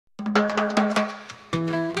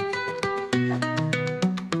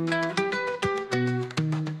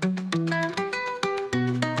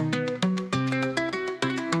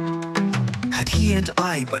Had he and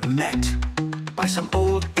I but met by some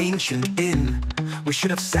old ancient inn, we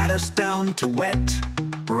should have sat us down to wet,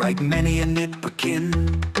 right many a nitpickin.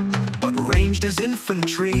 But ranged as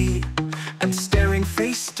infantry, and staring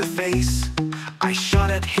face to face, I shot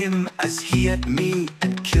at him as he at me,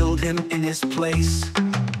 and killed him in his place.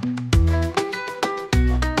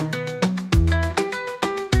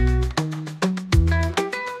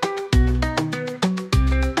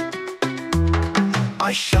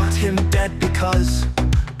 I shot him dead because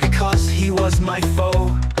he was my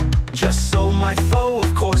foe. Just so my foe,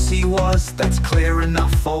 of course he was, that's clear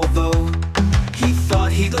enough. Although he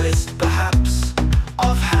thought he'd list perhaps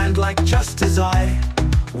offhand, like just as I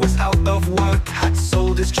was out of work, had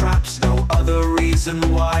sold his traps, no other reason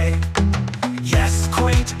why. Yes,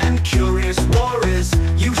 quaint and curious war is,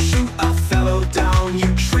 you shoot a fellow down,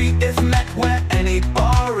 you treat if met where any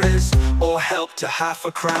bar is, or help to half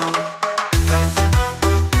a crown.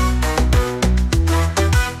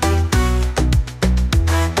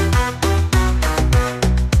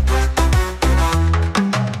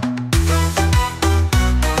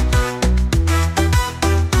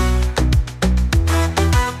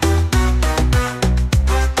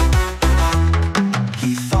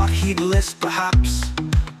 Perhaps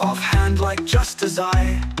offhand, like just as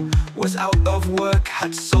I was out of work,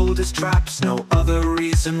 had sold his traps, no other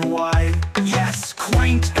reason why. Yes,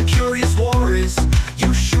 quaint and curious war is,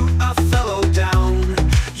 you shoot a fellow down,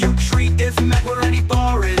 you treat if met where any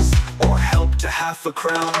bar is, or help to half a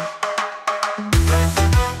crown.